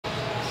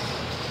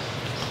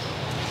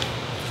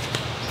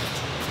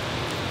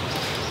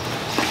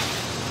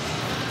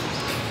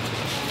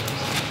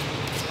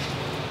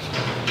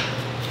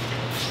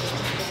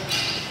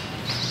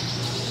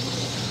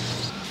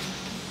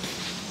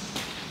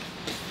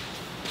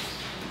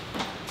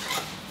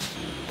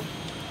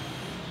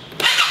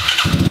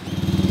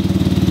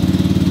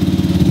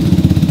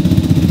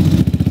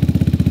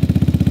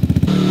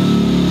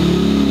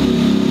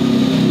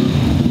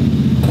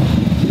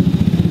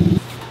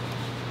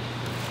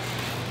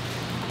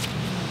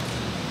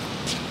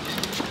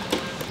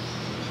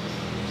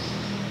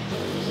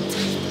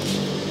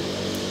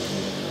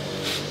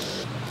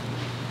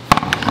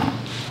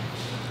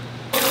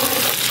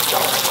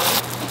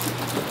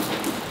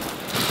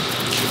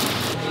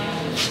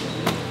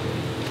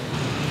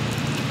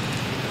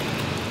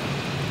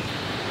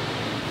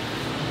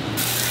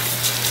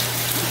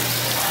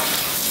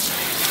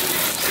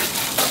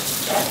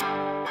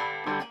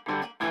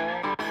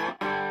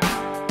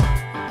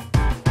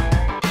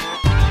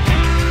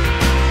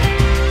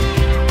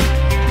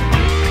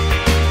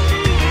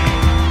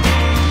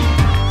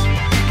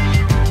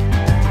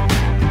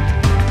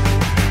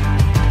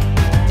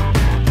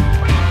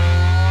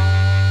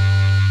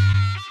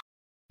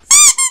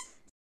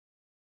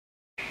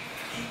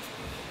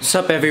What's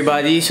up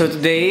everybody? So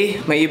today,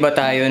 may iba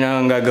tayo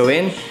na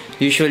gagawin.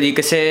 Usually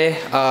kasi,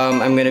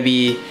 I'm gonna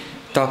be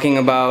talking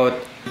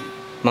about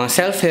mga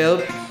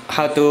self-help,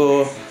 how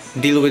to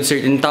deal with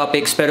certain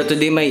topics. Pero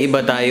today may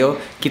iba tayo.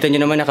 Kita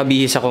nyo naman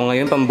nakabihis ako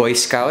ngayon, pang Boy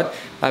Scout.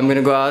 I'm gonna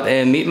go out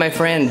and meet my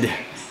friend.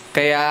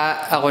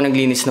 Kaya ako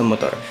naglinis ng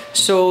motor.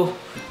 So,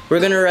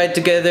 we're gonna ride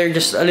together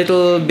just a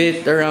little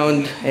bit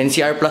around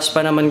NCR Plus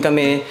pa naman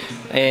kami.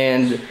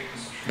 And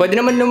pwede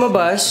naman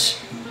lumabas.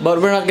 But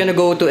we're not gonna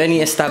go to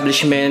any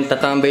establishment.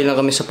 Tatambay lang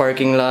kami sa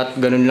parking lot.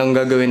 Ganun lang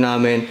gagawin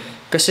namin.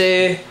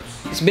 Kasi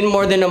it's been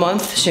more than a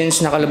month since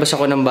nakalabas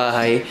ako ng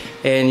bahay.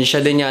 And siya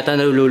din yata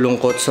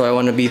nalulungkot. So I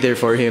wanna be there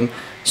for him.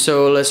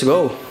 So let's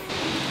go.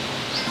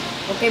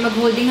 Okay,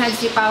 mag-holding hands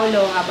si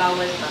Paulo ha.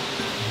 Bawal pa.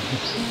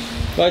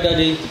 Bye,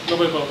 Daddy.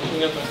 Bye-bye po.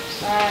 Ingat pa.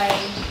 Bye.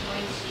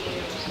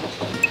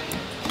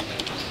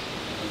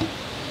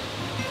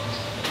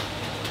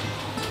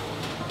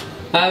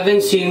 I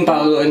haven't seen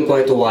Paulo in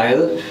quite a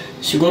while.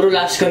 Siguro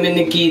last kami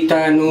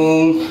nagkita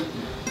nung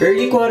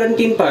early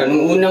quarantine pa,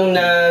 nung unang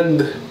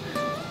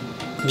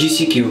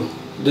GCQ.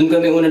 Doon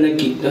kami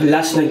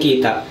last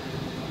nagkita.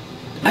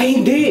 Ay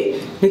hindi!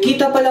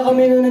 Nagkita pala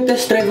kami nung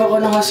nag-test drive ako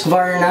ng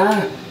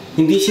Husqvarna.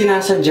 Hindi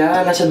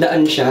sinasadya, nasa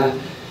daan siya.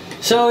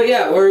 So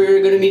yeah,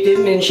 we're gonna meet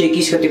him in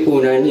Shakey's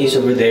Katipunan. He's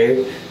over there.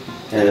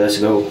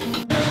 Let's go.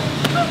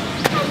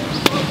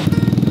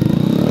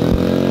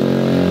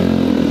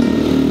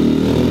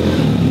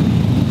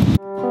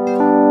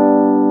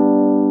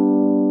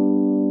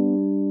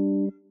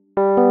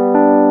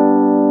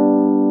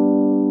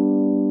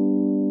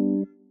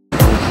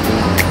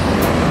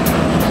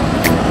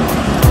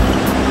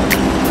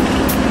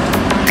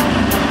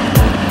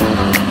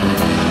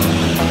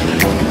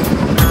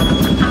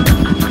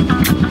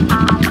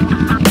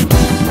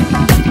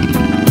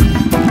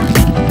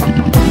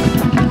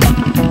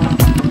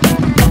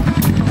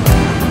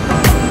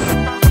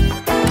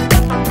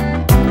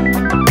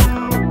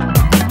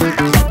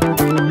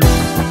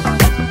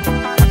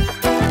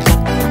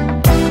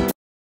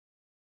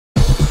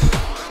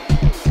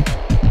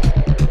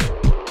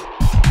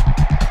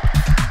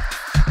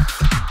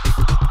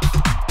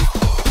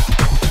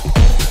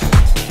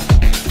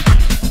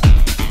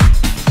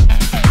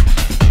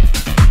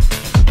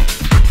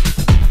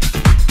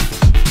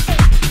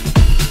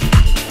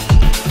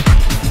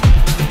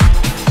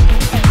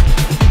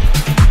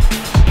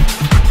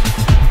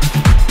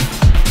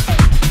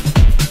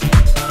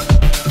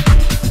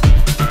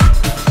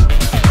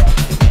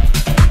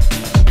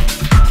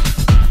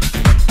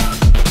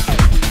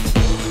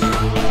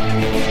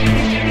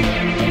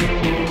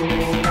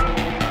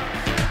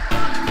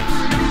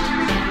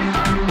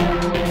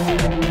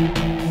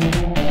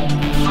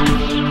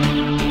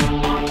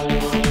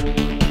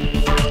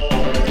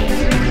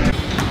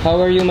 How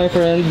are you, my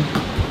friend?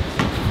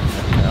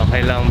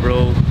 Okay lang,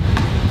 bro.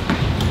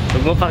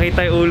 Huwag mo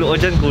pakita yung ulo ko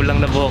dyan. Kulang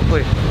na buhok ko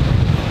eh.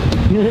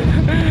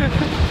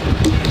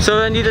 So,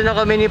 nandito na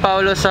kami ni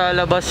Paulo sa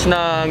labas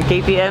ng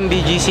KTM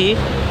BGC.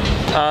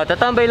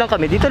 Tatambay lang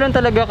kami. Dito lang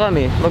talaga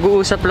kami.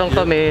 Mag-uusap lang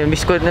kami.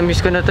 Miss ko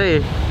na to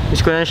eh.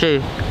 Miss ko na siya eh.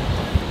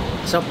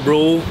 What's up,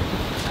 bro?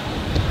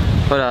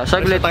 Wala,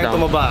 saglit lang.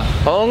 Tayo tumaba.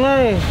 Oo nga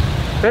eh.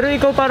 Pero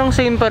ikaw parang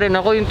same pa rin.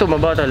 Ako yung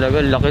tumaba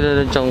talaga. Laki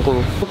na ng tiyan ko.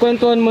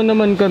 Kwentuhan mo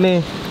naman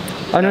kami.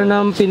 Ano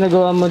na ang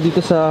pinagawa mo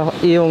dito sa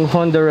iyong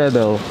Honda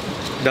Rebel?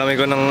 Dami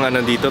ko ng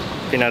ano dito,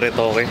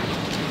 pinaretoke.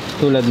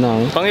 Tulad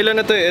ng? Pangilan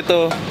na to eh.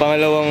 Ito,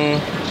 pangalawang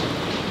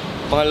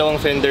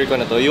fender ko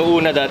na to.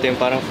 Yung una dati, yung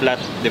parang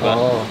flat, di ba?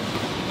 Oo.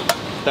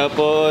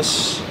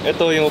 Tapos,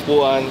 ito yung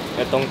upuan.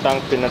 Itong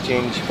tank,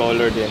 pina-change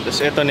color din.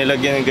 Tapos ito,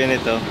 nilagyan ng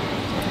ganito.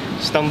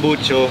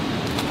 Stambucho.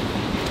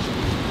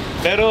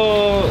 Pero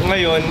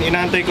ngayon,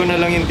 inaantay ko na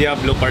lang yung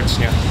Diablo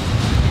parts niya.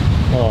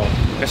 Oo.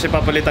 Kasi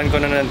papalitan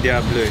ko na ng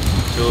Diablo eh.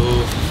 So,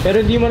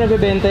 pero hindi mo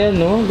nabebenta yan,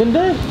 no?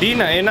 Ganda. di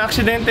na eh,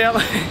 na-aksidente ako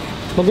eh.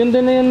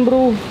 Maganda na yan,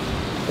 bro.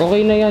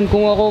 Okay na yan.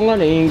 Kung ako nga,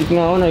 naiingit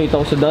nga ako, nakita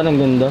ko sa daan,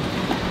 ang ganda.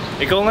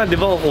 Ikaw nga, di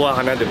ba kukuha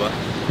ka na, di ba?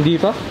 Hindi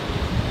pa?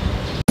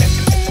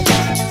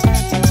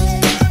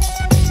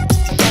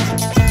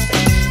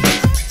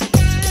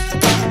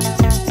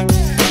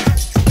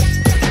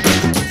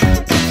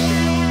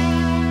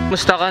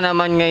 Musta ka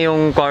naman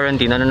ngayong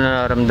quarantine? Ano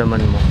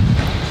nararamdaman mo?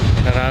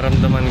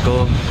 Nararamdaman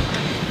ko,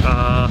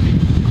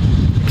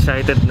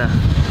 excited na.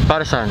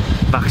 Para saan?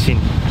 Vaccine.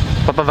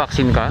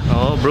 Papavaksin ka?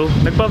 Oo, bro.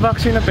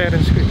 Nagpa-vaccine na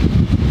parents ko eh.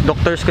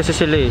 Doctors kasi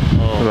sila eh.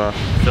 Oo. Diba?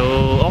 So,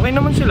 okay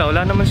naman sila.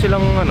 Wala naman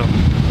silang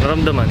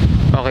naramdaman.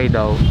 Okay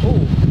daw.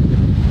 Oo.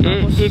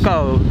 Tapos,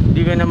 Ikaw,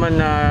 di ka naman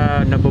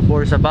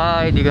nabobore sa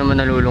bahay, di ka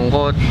naman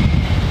nalulungkot.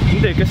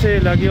 hindi,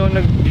 kasi lagi ako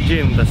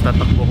nag-gym. Tapos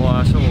tatakbo ko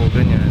aso ko,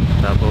 ganyan.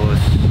 Tapos,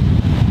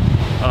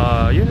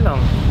 yun lang.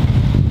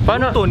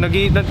 Paano? Luto,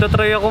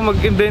 nagtatry ako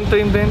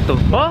mag-invento.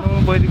 Ha?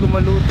 Anong pwede ko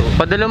maluto?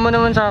 Padala mo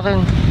naman sa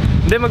akin.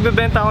 Hindi,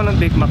 magbebenta ako ng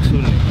Take Max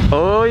soon eh.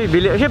 Oy,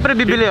 siyempre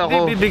bibili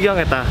ako. Hindi, bibigyan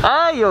kita.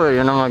 Ay,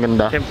 yun ang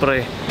maganda.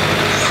 Siyempre.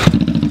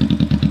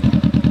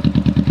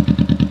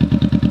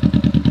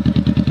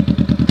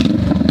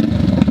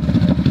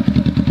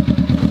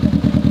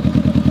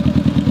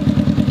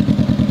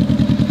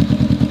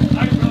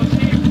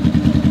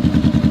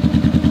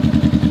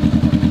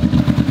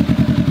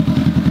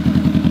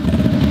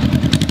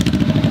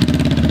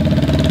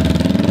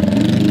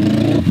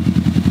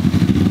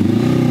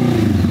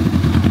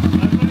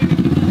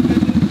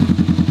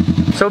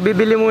 So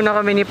bibili muna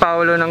kami ni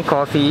Paulo ng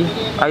coffee.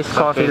 Iced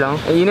coffee lang.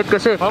 Init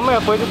kasi.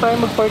 Mamaya, pwede tayo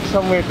mag-park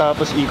somewhere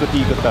tapos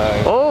ikot-ikot tayo.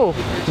 Oh!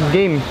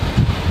 Game.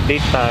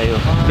 Date tayo.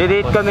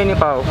 Didate kami ni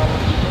Pau.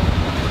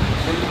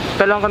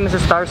 Ito lang kami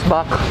sa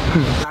Starsback.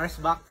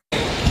 Starsback.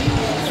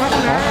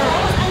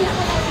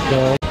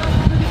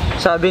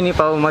 Sabi ni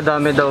Pau,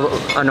 madami daw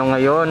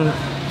ngayon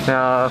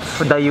na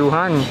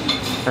dayuhan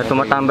na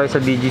tumatambay sa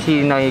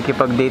BGC,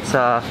 nakikipag-date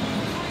sa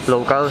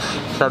locals.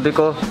 Sabi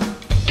ko,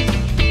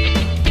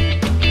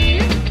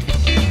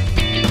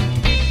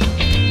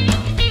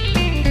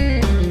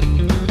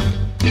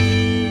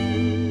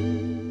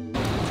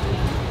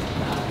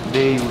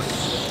 Deus.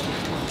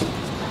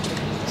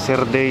 Sir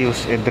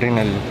Deus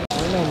Edrenal.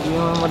 Wala, hindi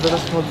naman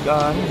madalas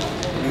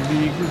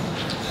ibigo.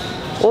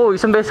 oh,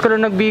 isang beses ka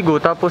lang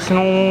nagbigo, tapos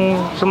nung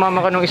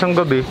sumama ka nung isang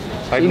gabi,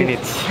 5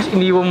 minutes.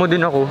 Iniwan mo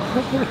din ako.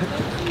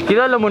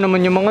 Kilala mo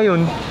naman yung mga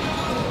yun.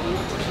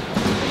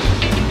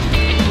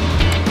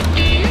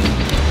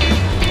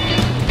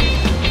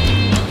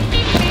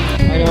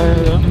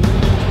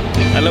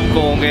 Alam ko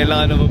kung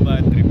kailangan na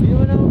ba-bad trip. Hindi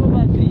mo na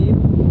mababad trip.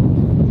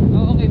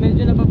 Oh, okay,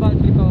 medyo nababad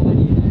trip ako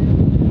kanina.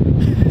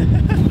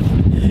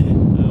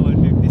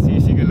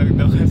 150cc ka lang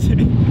daw kasi.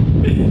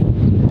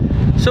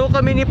 So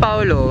kami ni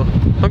Paulo,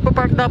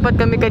 magpapark dapat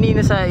kami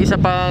kanina sa isa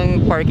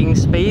pang parking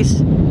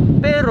space.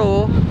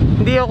 Pero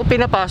hindi ako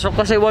pinapasok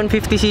kasi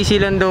 150cc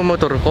lang daw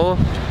motor ko.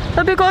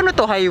 Sabi ko, ano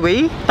to,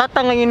 highway?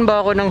 Tatangangin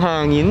ba ako ng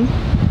hangin?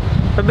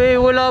 Sabi,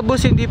 wala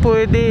boss, hindi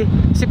pwede.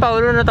 Si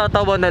Paulo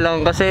natatawa na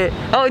lang kasi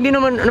hindi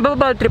naman,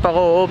 nababad trip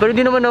ako, pero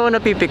hindi naman ako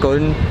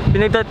napipikon.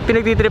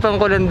 Pinagtitripan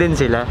ko lang din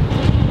sila.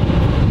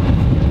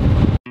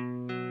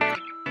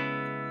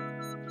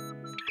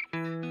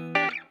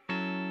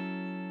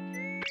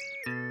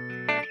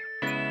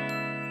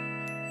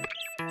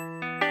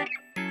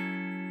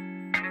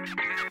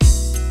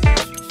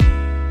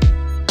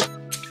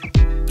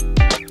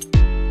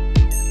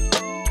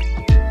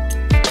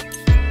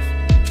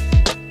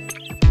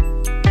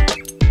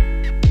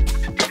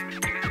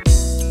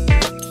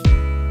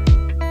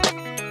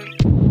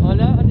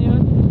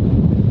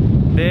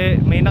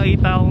 May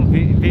nakita akong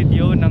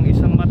video ng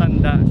isang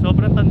matanda.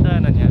 Sobrang tanda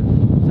na niya.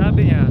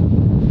 Sabi niya,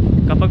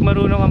 kapag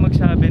marunong ka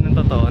magsabi ng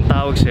totoo, ang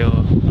tawag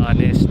sa'yo,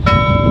 honest.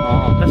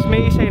 Tapos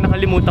may isa yung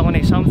nakalimutan ko na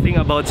something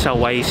about sa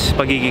wise.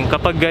 Pagiging,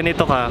 kapag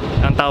ganito ka,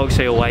 ang tawag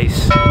sa'yo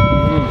wise.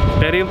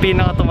 Pero yung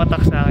pinaka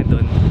tumatak sa akin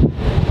dun,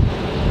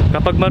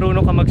 kapag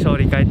marunong ka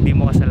mag-sorry kahit di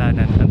mo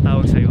kasalanan, ang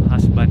tawag sa'yo,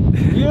 husband.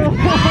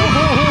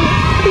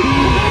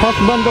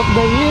 Husband of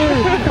the year!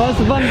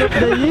 Husband of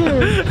the year!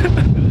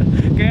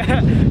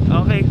 Kaya,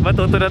 okay,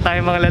 matuto na tayo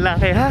mga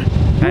lalaki, ha?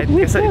 Kahit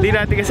di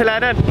natin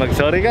kasalanan,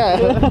 mag-sorry ka.